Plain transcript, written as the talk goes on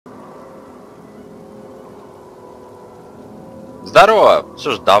Здорово!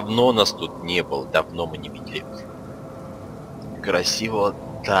 Что ж, давно нас тут не было, давно мы не видели красивого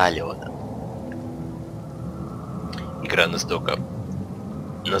Талиона. Игра настолько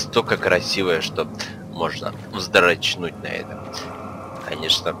красивая, что можно вздрачнуть на это.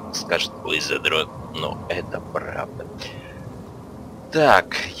 Конечно, скажет, ой, задрот, но это правда.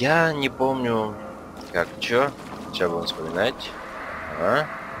 Так, я не помню, как, чё? Сейчас будем вспоминать. Ага.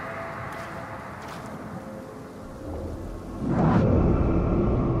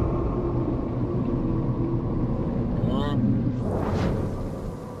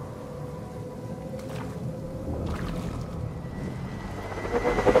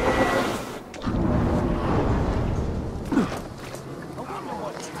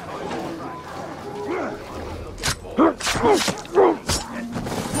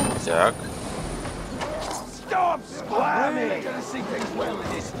 Так.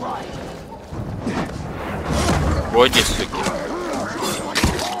 Боги, суки.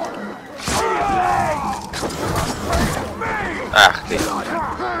 Ах ты.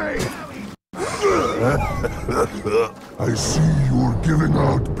 I see you're giving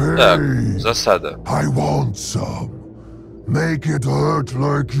out Так, pain. засада. I want some. Make it hurt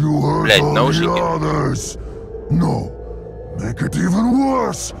like you hurt Блядь, all the наушники. others. No. Make it even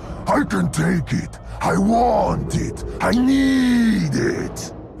worse. I can take it. I want it. I need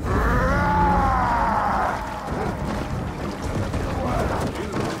it.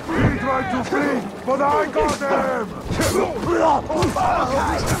 He tried to flee, but I got him.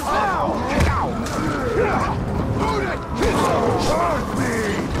 Hurt me.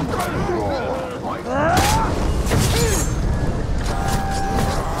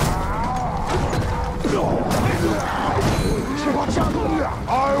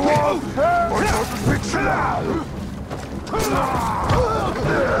 I want him! I got to fix it now!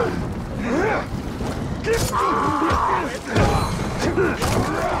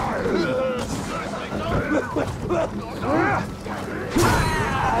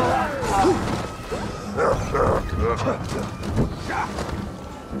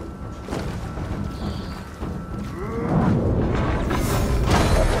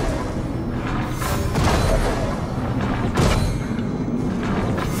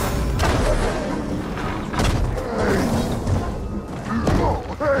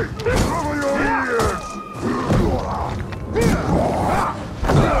 Hey! Cover your ears!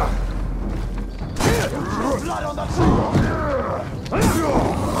 Blood on the floor!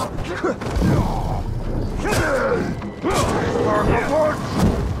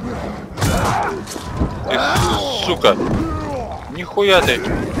 Ты, сука. Нихуя ты.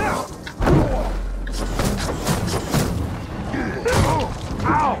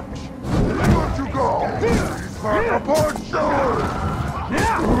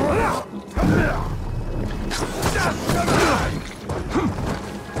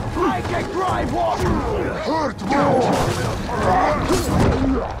 I can cry water! Hurt more!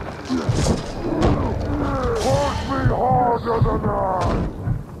 Hurt me harder than that!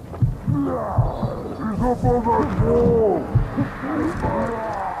 He's up on that wall!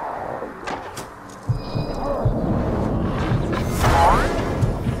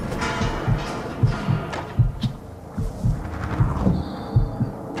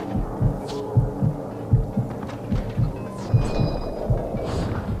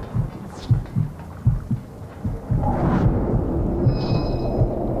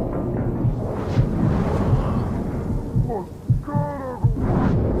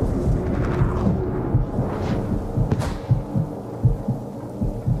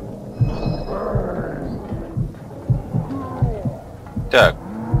 Так.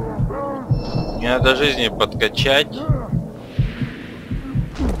 Мне надо жизни подкачать.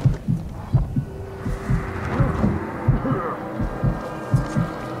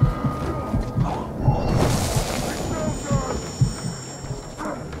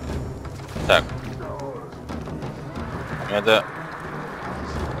 Так. Надо...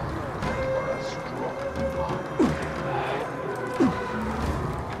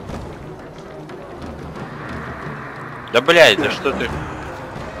 Да блядь, да что ты?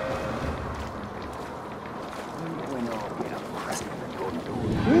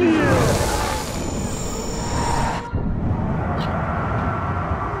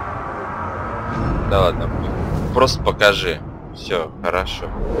 Да ладно, просто покажи. Все, хорошо.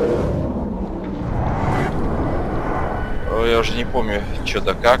 Ой, я уже не помню, что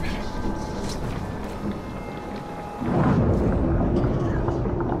да как.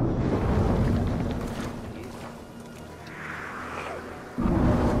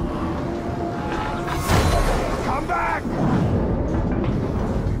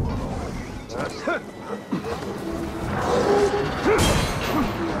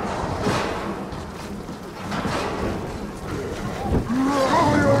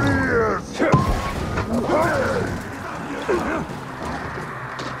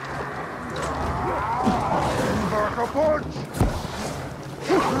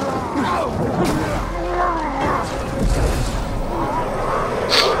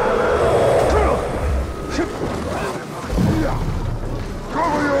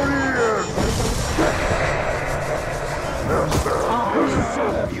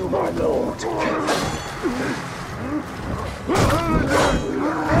 You, my lord.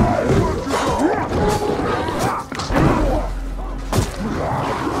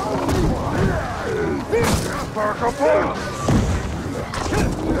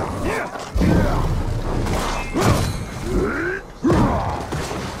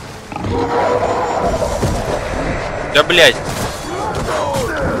 Да блять.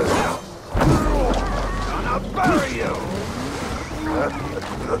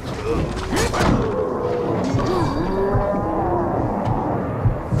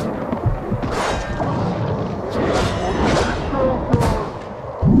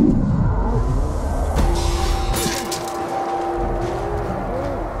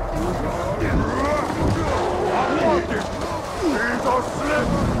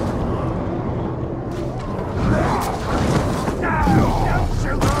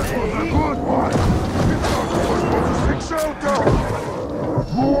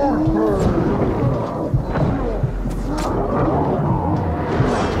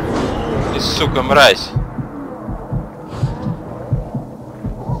 Ты, сука, мразь.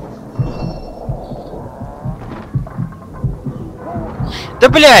 Да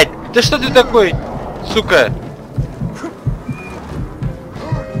блять! Да что ты такой, сука?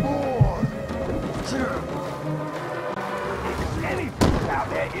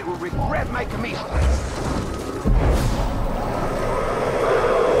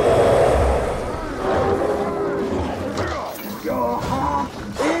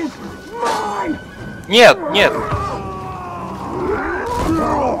 Нет, нет.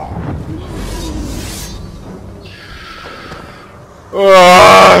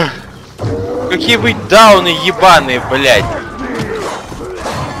 Какие вы дауны ебаные, блядь.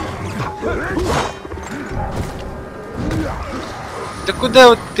 Да куда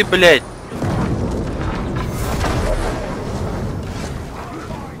вот ты, блядь?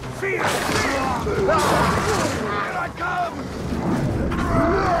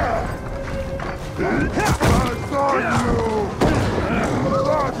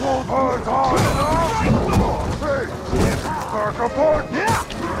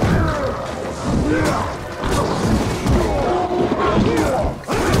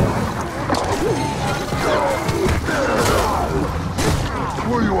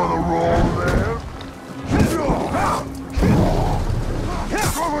 Were you on the roll there?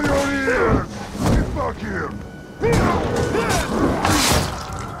 Cover your ears! Get back here!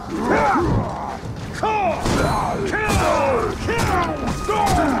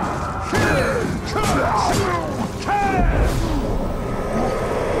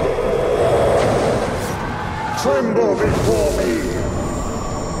 Tremble before me!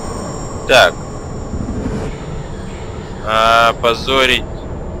 Так. Позорить.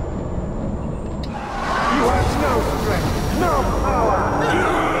 You have no strength, no power!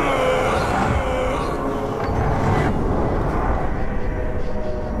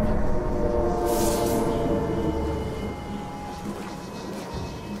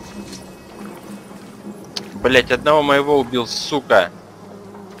 Блять, одного моего убил, сука.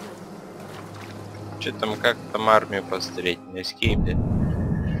 Че там, как там армию посмотреть? На эскейпе.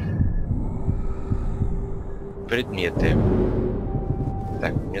 Предметы.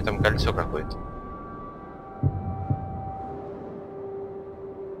 Так, у меня там кольцо какое-то.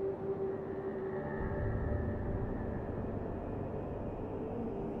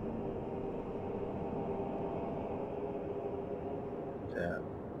 Так.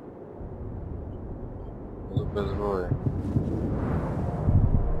 Лука зброя.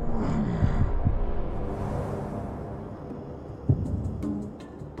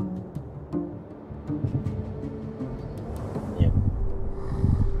 Нет.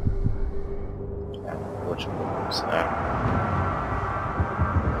 Так, вот что написано.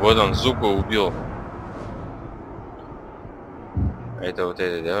 Вот он, Зуку убил. Это вот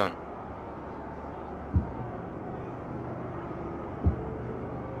это, да?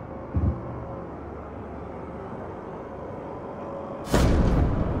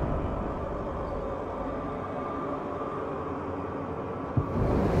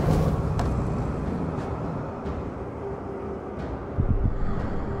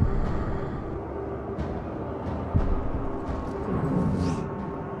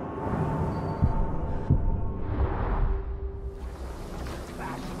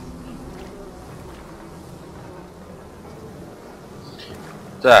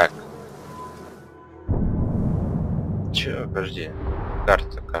 Так. подожди.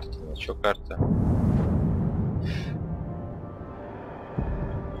 Карта, карта. Ну чё карта?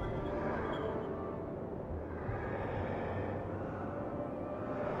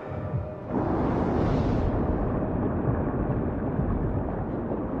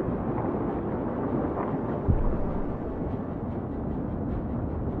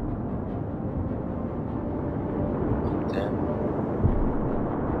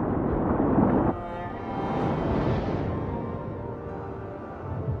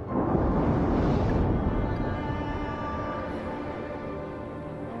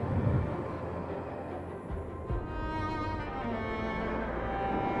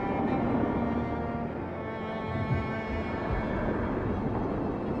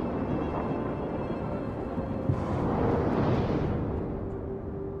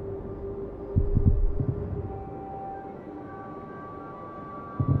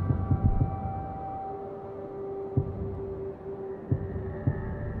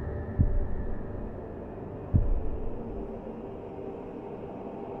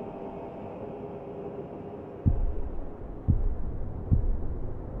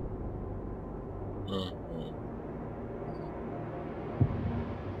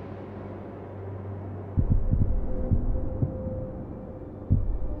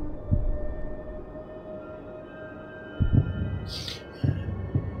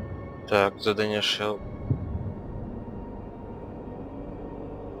 Так, задание шел.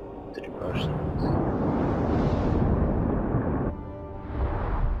 Тревожно.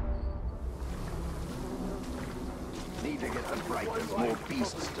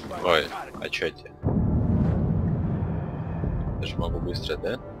 Ой, а чё тебе? Я же могу быстро,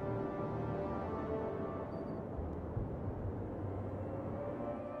 да?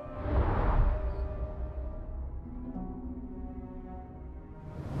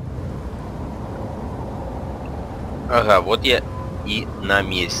 Ага, вот я и на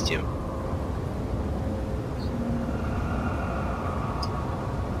месте.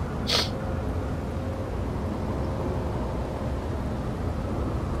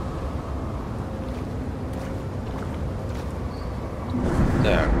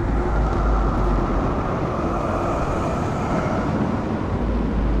 Так.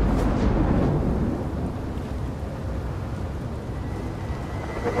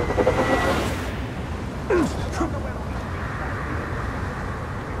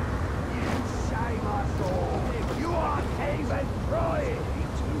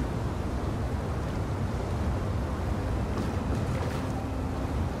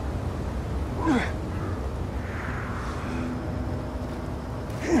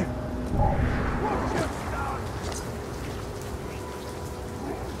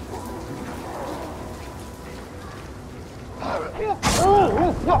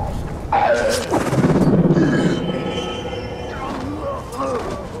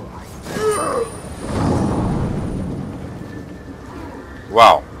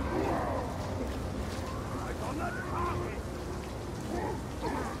 Вау.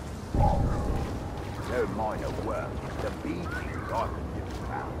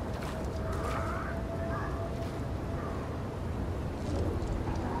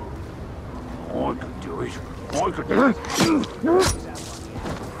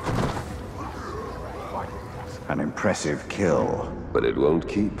 An impressive kill. But it won't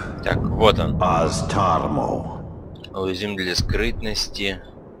keep. Так, вот он. Aztarmo. Уязвим для скрытности.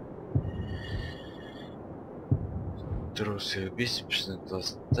 Трусы убийства,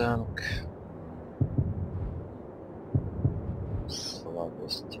 танк.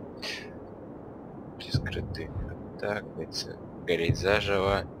 Слабость. При скрытых атак, гореть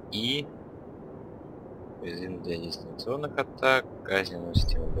заживо и уязвим для дистанционных атак, казнь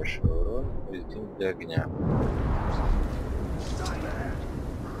наносит большой урон, уязвим для огня.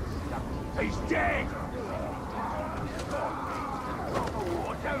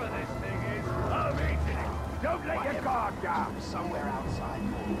 Don't let your guard down. Somewhere outside.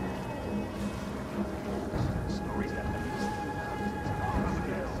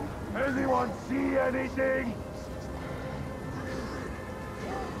 Anyone see anything?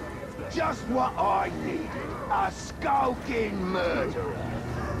 Just what I needed. A skulking murderer.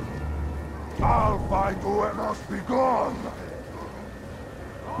 I'll find who must be gone.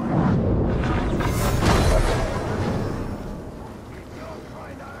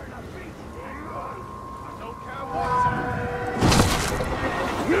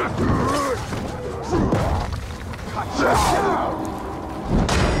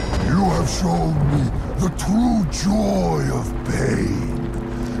 You have shown me the true joy of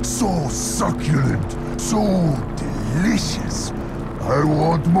pain. So succulent, so delicious. I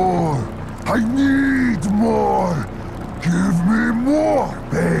want more. I need more. Give me more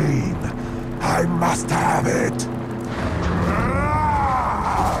pain. I must have it.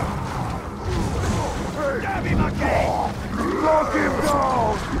 Stab him again! Knock him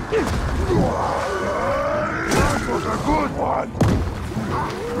down. That was a good one.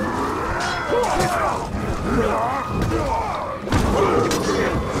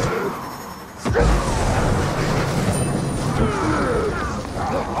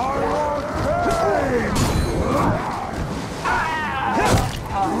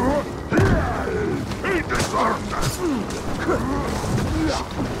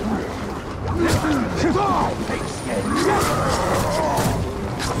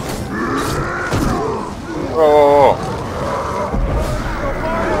 О,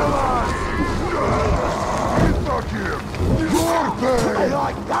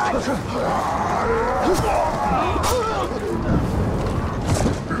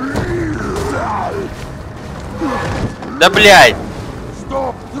 да блядь!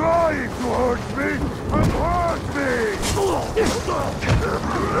 Stop trying to hurt me and hurt me!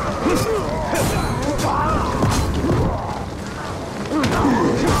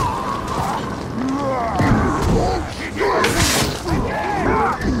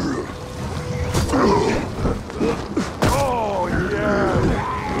 Oh yeah!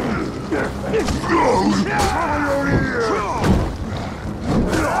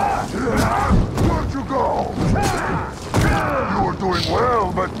 Where'd you go? You were doing well,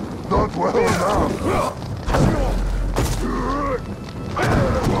 but not well enough.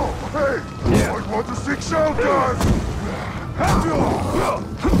 Hey, I want to seek shelter.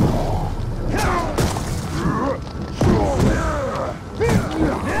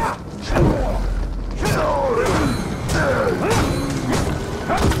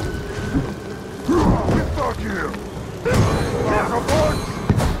 Get back here. Back a punch.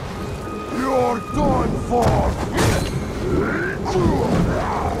 You're done for.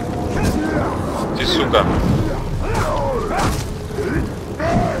 Ты сука!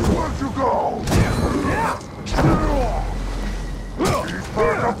 Where'd you go? He's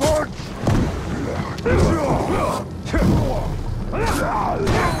back a punch.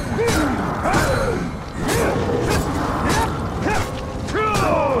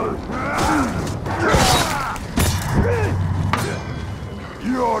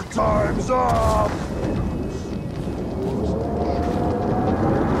 Your time's up.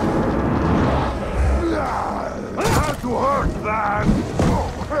 Had to hurt that. Oh,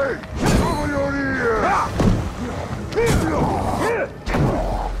 hey, cover your ear.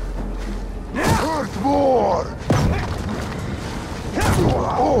 Hurt more.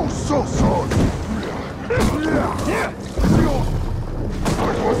 Oh, so sorry. I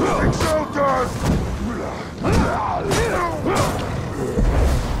was a sick shelter.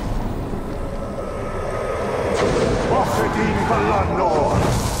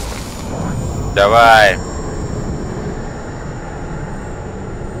 Давай!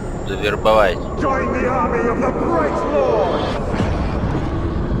 Завербовать. Join the army of the Great Lord.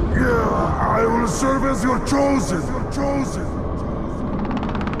 Yeah, I will serve as your chosen. Your chosen.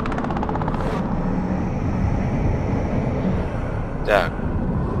 Так.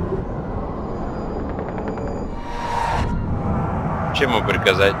 Чем ему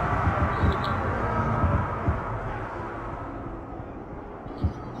приказать?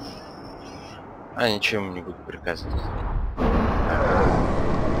 А, ничем ему не буду приказывать.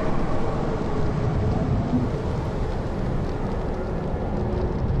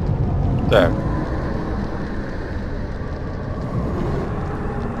 Так.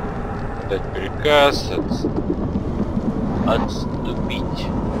 Дать приказ отступить.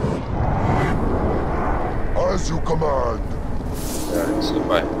 As you command. Так,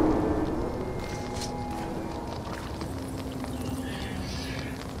 отступай.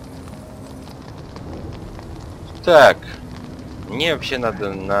 Так. Мне вообще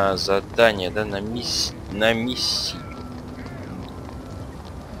надо на задание, да, на миссию.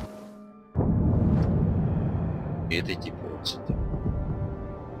 И это типа вот сюда.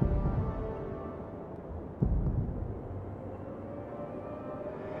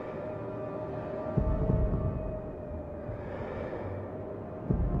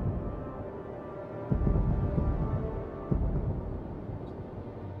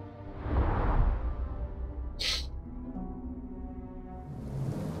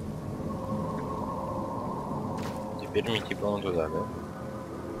 Теперь мне типа вон туда, да?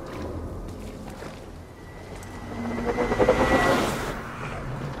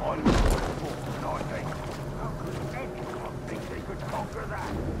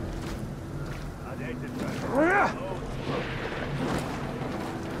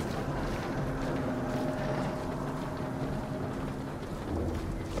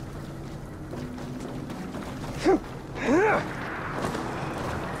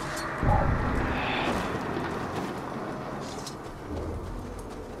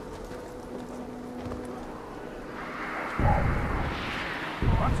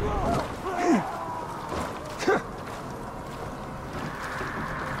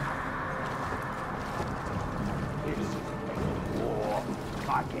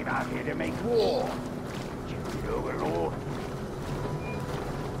 I came out here to make war. Stupid overlord.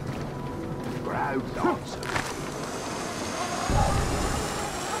 Crowd's answer.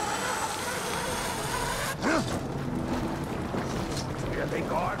 You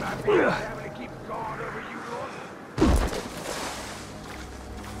think I'm happy having to keep guard over you lot?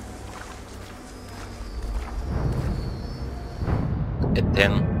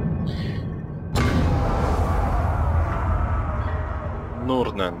 Этен.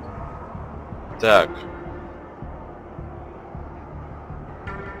 Нурнен. Так.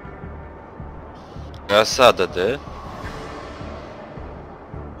 Осада, да?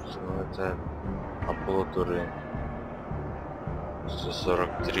 Что это? Аппаратуры.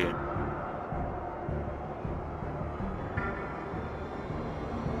 143.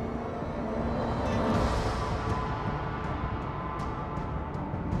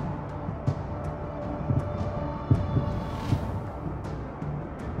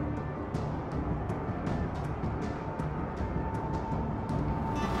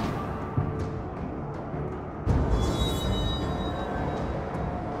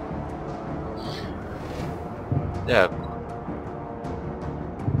 Так.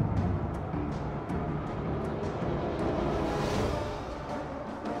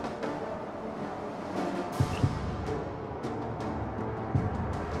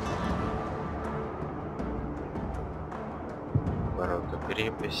 Ворота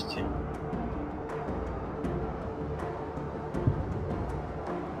крепости.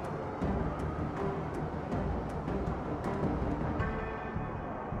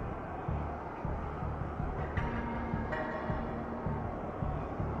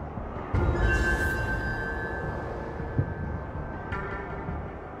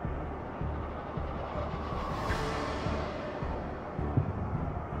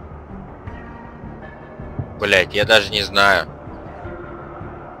 Блять, я даже не знаю.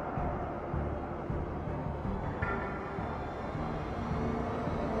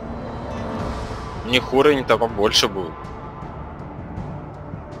 У них уровень-то побольше будет.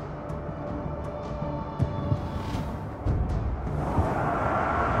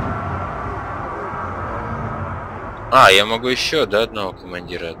 А, я могу еще, да, одного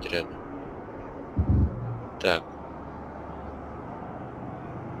командира отряда. Так.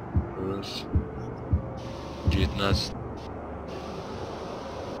 Плюс 19.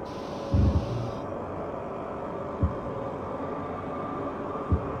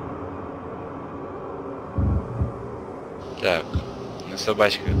 Так, на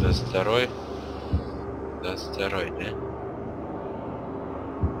собачках 22-й. 22-й, да?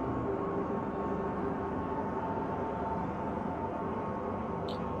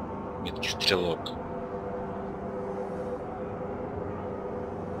 Меткий стрелок.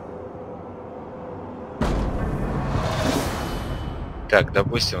 Так,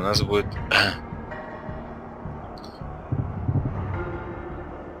 допустим, у нас будет...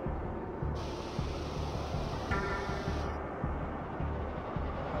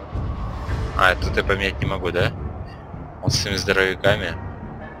 А, тут я поменять не могу, да? Он с своими здоровяками.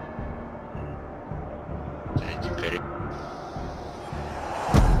 Теперь...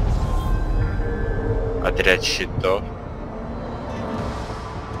 Отряд щитов.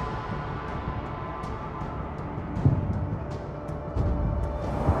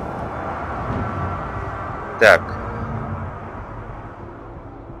 Так.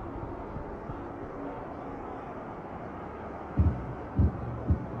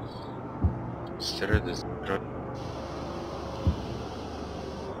 Стероиды.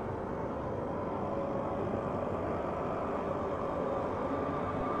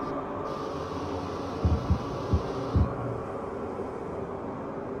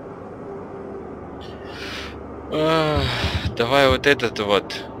 Давай вот этот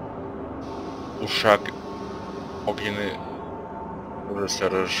вот ушак. Огненный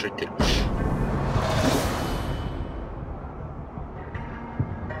разрушитель.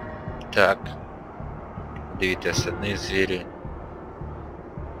 Так. Ядовитые осадные звери.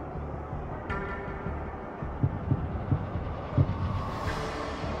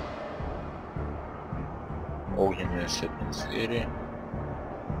 Огненные осадные звери.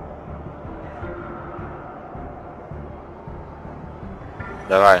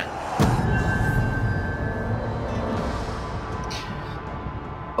 Давай.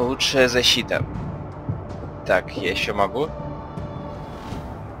 Лучшая защита. Так, я еще могу?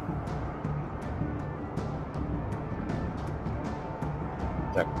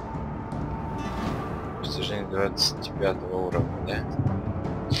 Так. Достижение 25 уровня, да?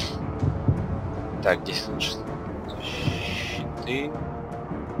 Так, 10 лучше. Щиты.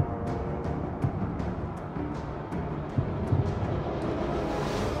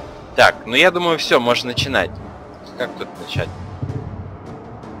 Так, ну я думаю, все, можно начинать. Как тут начать?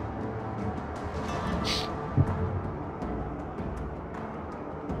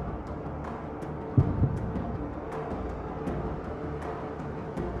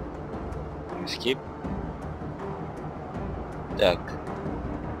 Skip. Так.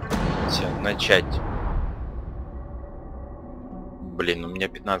 Все, начать. Блин, у меня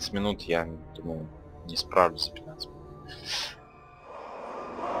 15 минут, я думаю, не справлюсь за 15 минут.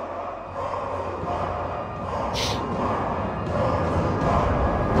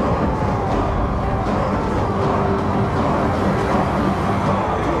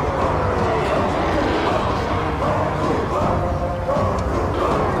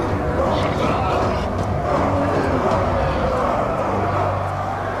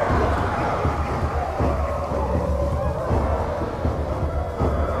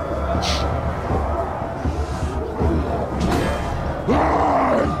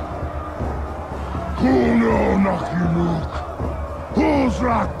 Kuno Nakimuk,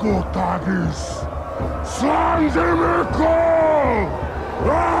 Husrakotagis, Slanzimiko!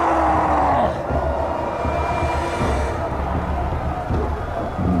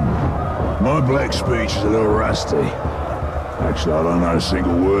 My black speech is a little rusty. Actually, I don't know a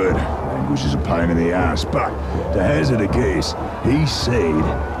single word. Language is a pain in the ass, but to hazard a guess, he said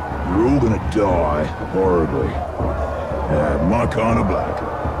you're all gonna die horribly. My kind of black.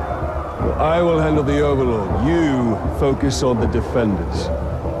 Well, I will handle the Overlord. You focus on the defenders.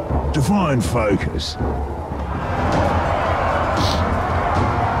 Define focus.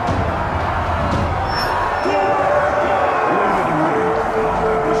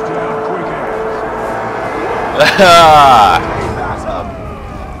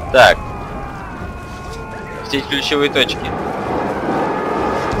 Так. Все ключевые точки.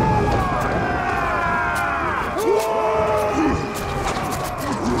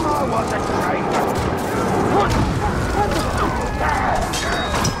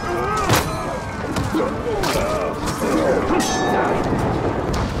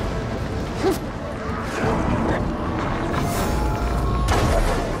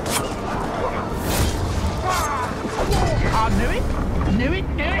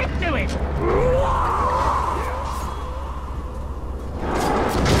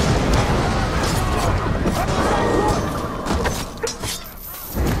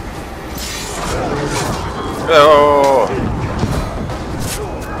 О-о-о.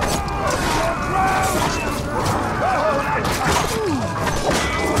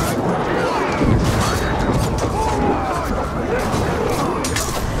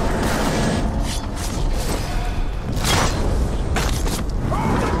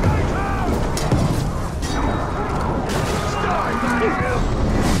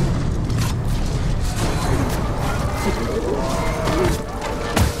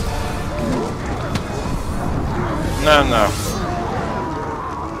 На.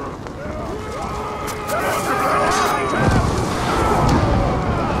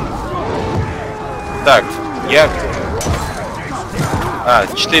 Так, я...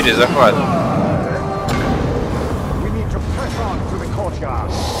 4 захват.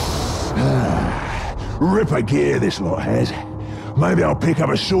 Ripper gear this lot has. Maybe I'll pick up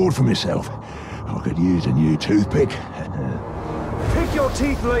a sword for myself. I could use a new toothpick. Pick your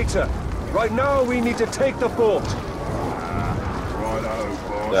teeth later. Right now, we need to take the fort. Righto,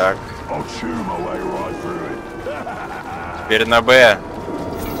 boss. Так, I'll chew my way right through it. теперь на Б.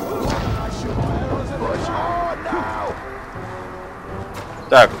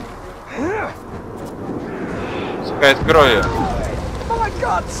 Так. Сухает кровью. My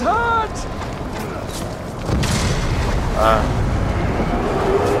God's hurt!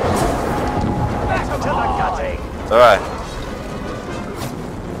 Давай.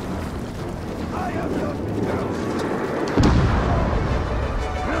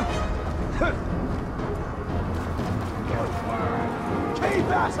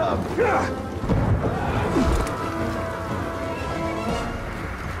 Keep at him!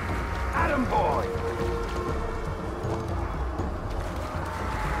 Adam boy!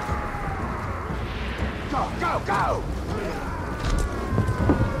 Go, go, go!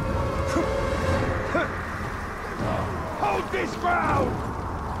 Hold this ground!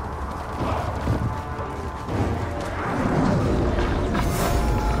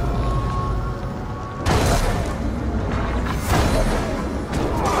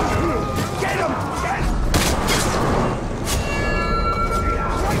 Get him! Get him!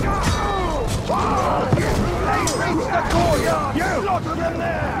 They reached the courtyard! You! Slaughter them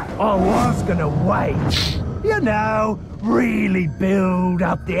there! I was gonna wait. You know, really build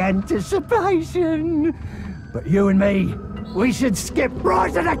up the anticipation. But you and me, we should skip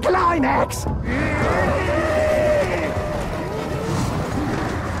right to the climax.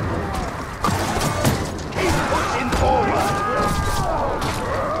 Keep pushing forward.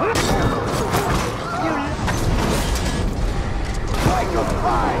 Take a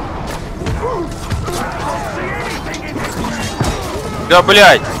fight. I don't see anything in this way. Да,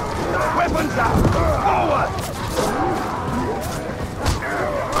 блядь! Weapons out. Forward.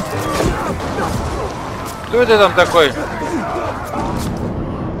 Кто это там такой?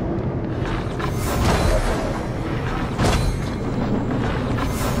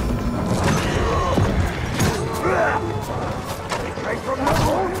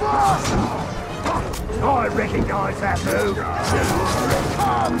 I recognize that move.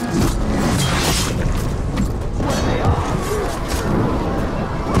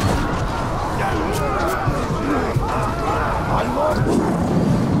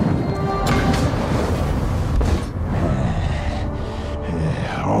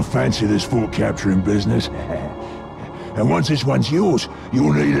 I fancy this fort capturing business. And once this one's yours,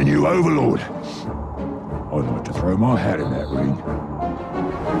 you'll need a new overlord. I'd like to throw my hat in that ring.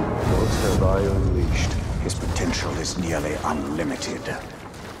 What have I unleashed? His potential is nearly unlimited.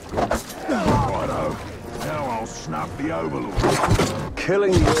 Righto. Now I'll snuff the overlord.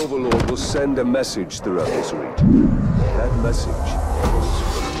 Killing the Overlord will send a message throughout this region. That message is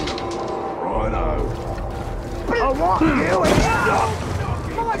Righto. I want you here!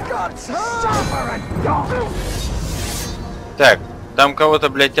 My God, suffer and die! Так, там кого-то,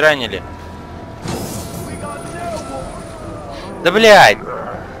 блядь, ранили. Да, блядь!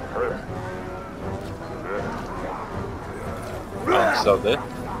 Он встал, да?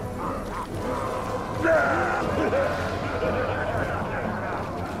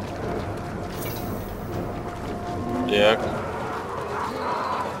 Так.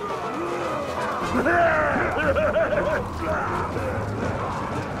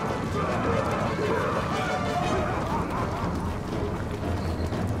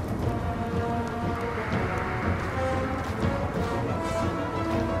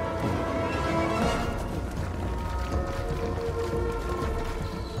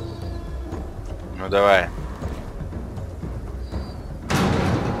 Ну давай.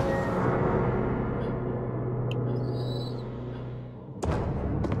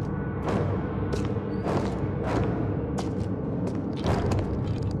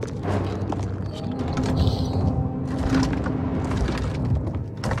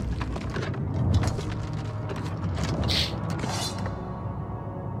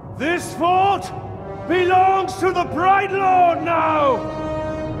 This fort belongs to the Bright Lord now!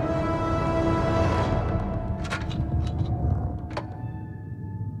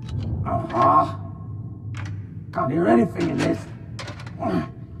 Uh-huh. Can't hear anything in this.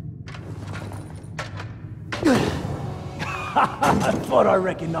 I thought I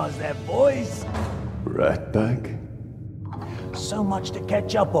recognized that voice. right back. So much to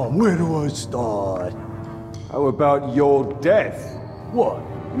catch up on. Where do I start? How about your death? What?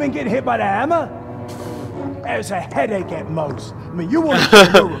 You mean getting hit by the hammer? There's a headache at most. I mean, you want to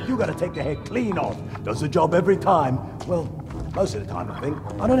kill Europe, you gotta take the head clean off. Does the job every time. Well, most of the time, I think.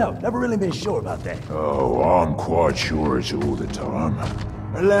 I don't know. Never really been sure about that. Oh, I'm quite sure it's all the time.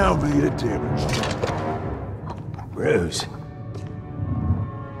 Allow me to demonstrate. Bruce.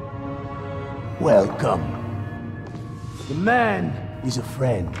 Welcome. The man is a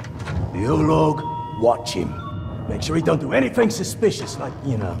friend. The Olog, watch him. Make sure he don't do anything suspicious, like,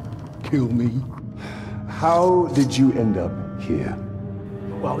 you know, kill me. How did you end up here?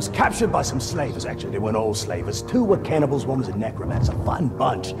 Well, I was captured by some slavers, actually. They weren't all slavers. Two were cannibals, one was a necromancer. Fun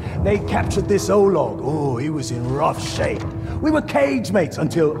bunch. They captured this Olog. Oh, he was in rough shape. We were cage mates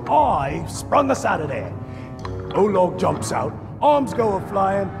until I sprung us out of there. Olog jumps out, arms go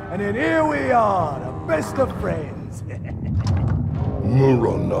a-flying, and then here we are, the best of friends.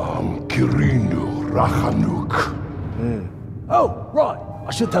 Muranam Kirinu Rachanuk. Oh, right.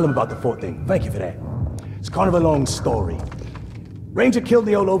 I should tell him about the fort thing. Thank you for that. It's kind of a long story. Ranger killed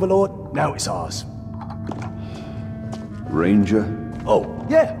the old overlord, now it's ours. Ranger? Oh,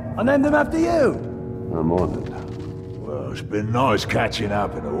 yeah, I named him after you. I'm honored. Well, it's been nice catching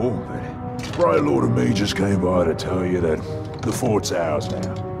up and all, but Bright Lord and me just came by to tell you that the fort's ours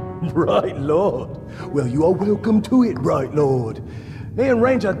now. Right, Lord. Well, you are welcome to it, Right, Lord. Me and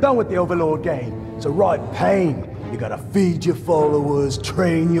Ranger are done with the Overlord game. It's a right pain. You gotta feed your followers,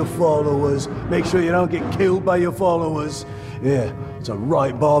 train your followers, make sure you don't get killed by your followers. Yeah, it's a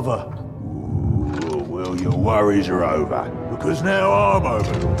right bother. Ooh, well, your worries are over. Look because now I'm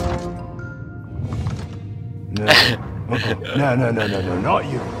overlord. No, not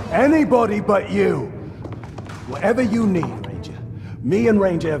you. Anybody but you. Whatever you need, Ranger. Me and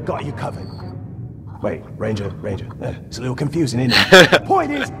Ranger have got you covered. Wait, Ranger. It's a little confusing, isn't it? The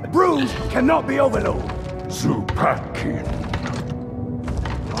point is, Bruce cannot be overlord. Zupakin.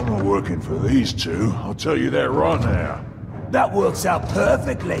 I'm not working for these two, I'll tell you that right now. That works out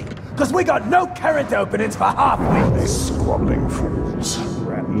perfectly, because we got no current openings for half-wits. These squabbling fools.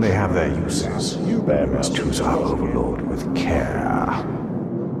 They have their uses. You must choose our overlord with care.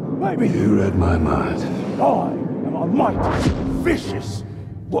 Maybe you read my mind. I am a mighty, vicious,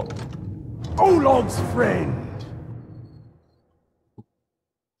 Olog's friend.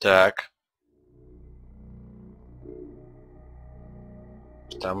 Так.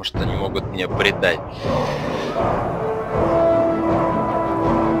 Потому что они могут меня предать.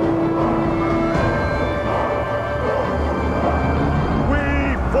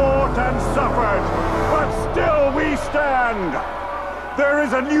 We fought and suffered, but still we stand. There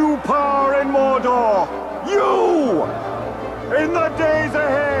is a new power in Mordor. You! In the days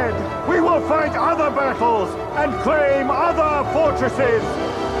ahead, we will fight other battles and claim other fortresses.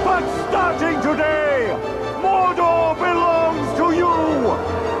 But starting today, Mordor belongs to you!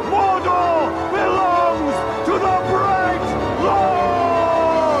 Mordor belongs to the Bright Lord!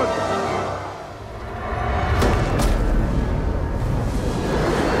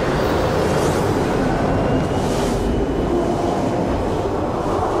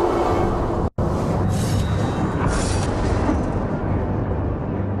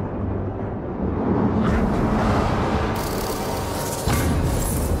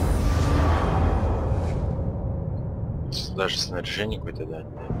 Даже снаряжение какое-то, да.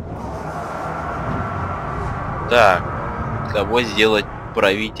 Так, кого сделать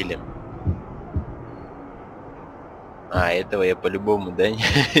правителем? А, этого я по-любому, да,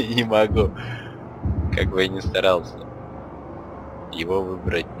 не могу. Как бы я ни старался. Его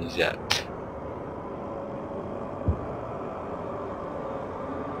выбрать нельзя.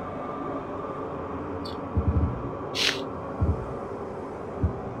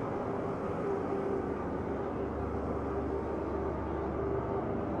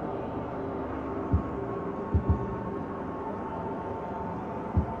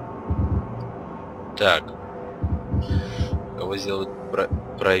 Так, кого сделать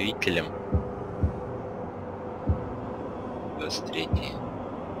правителем? 23-й.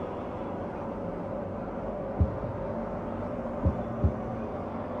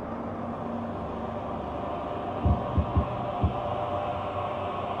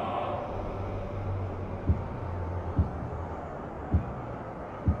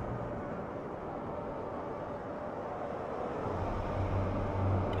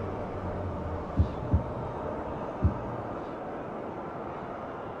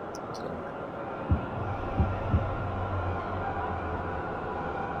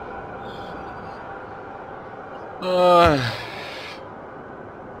 Ой.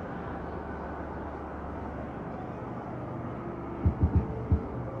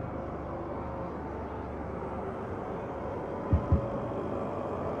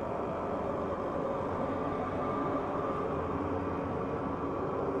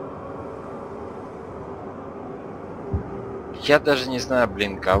 Я даже не знаю,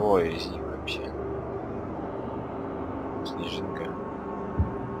 блин, кого из них вообще. Снежинка.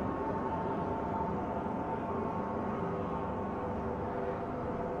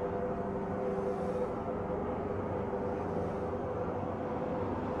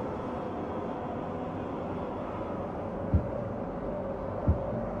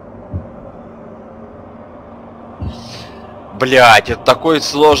 Блять, это такой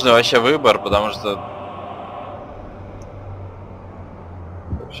сложный вообще выбор, потому что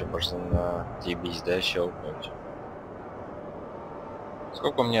вообще можно на TBS, да, щелкнуть.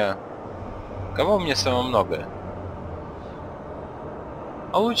 Сколько у меня? Кого у меня самое много?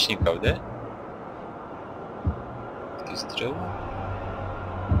 А лучников, да? Такие стрелы.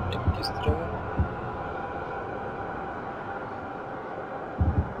 Такие стрелы.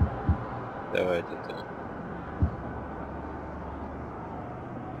 Давайте это.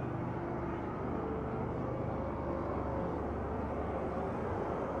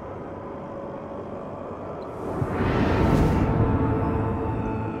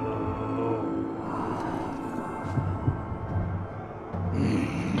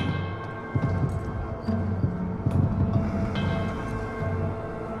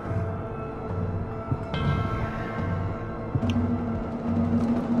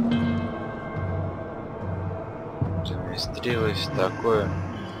 Стрелы, все такое.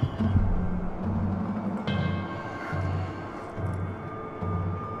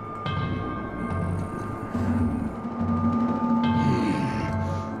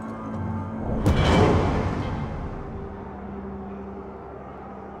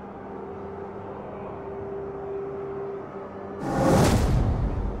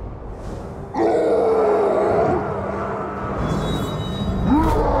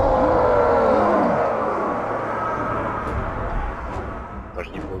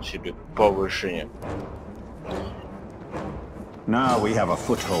 получили повышение. Now we have a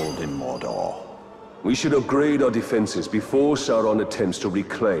foothold in Mordor. We should upgrade our defenses before Sauron attempts to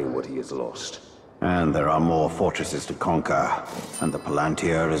reclaim what he has lost. And there are more fortresses to conquer. And the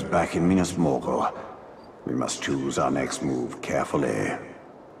Palantir is back in Minas Morgul. We must choose our next move carefully.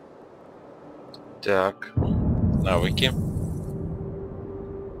 Так, навыки.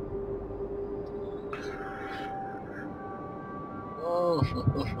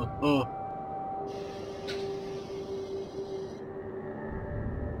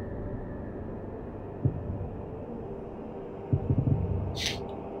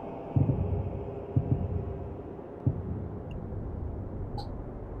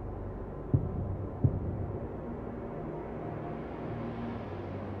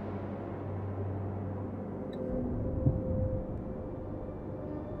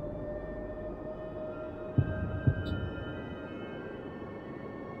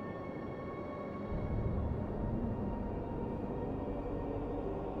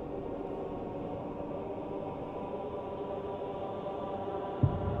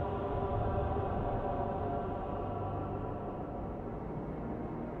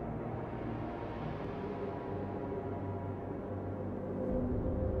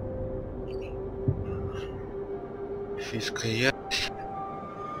 Фиска я.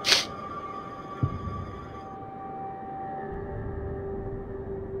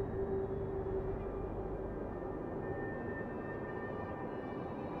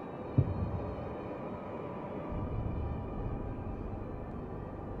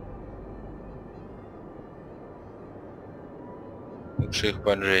 Лучше их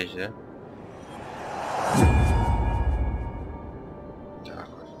поджечь, да? Так.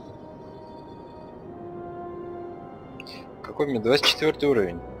 Какой мне 24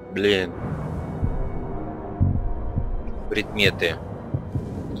 уровень? Блин. Предметы.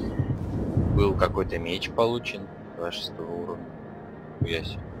 Был какой-то меч получен 26 уровня.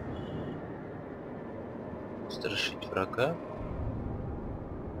 Ясно. Страшить врага.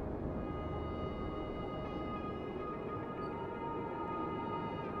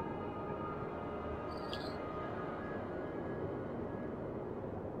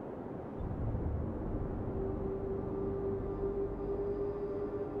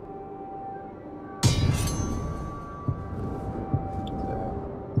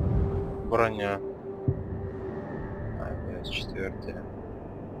 Броня. 24.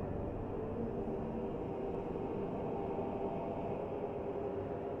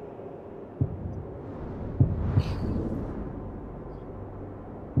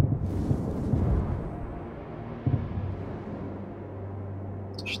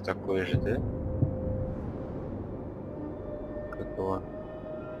 Что такое же, да? Какого?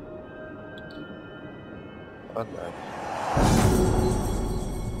 Продать.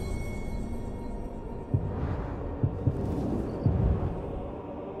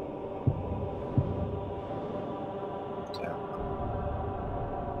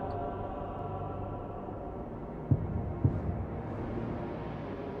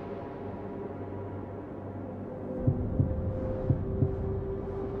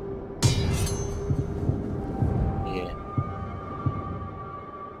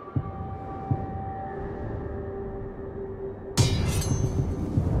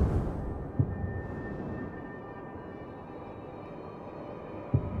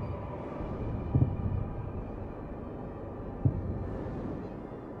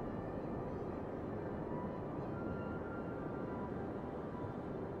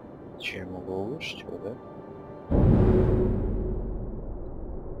 Че, я могу улучшить его, да?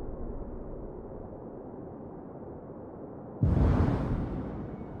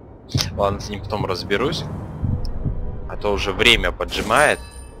 Ладно, с ним потом разберусь. А то уже время поджимает.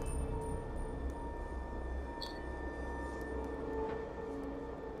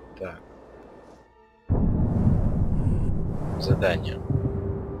 Так. Задание.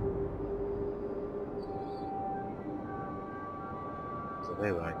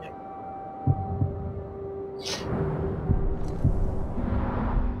 Завоевание.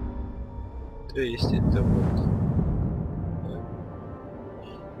 То есть это вот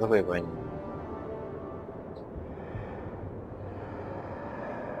завоевание.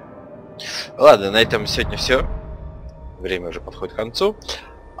 Ладно, на этом сегодня все. Время уже подходит к концу.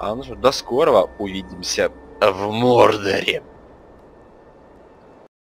 А ну что, до скорого. Увидимся в Мордоре.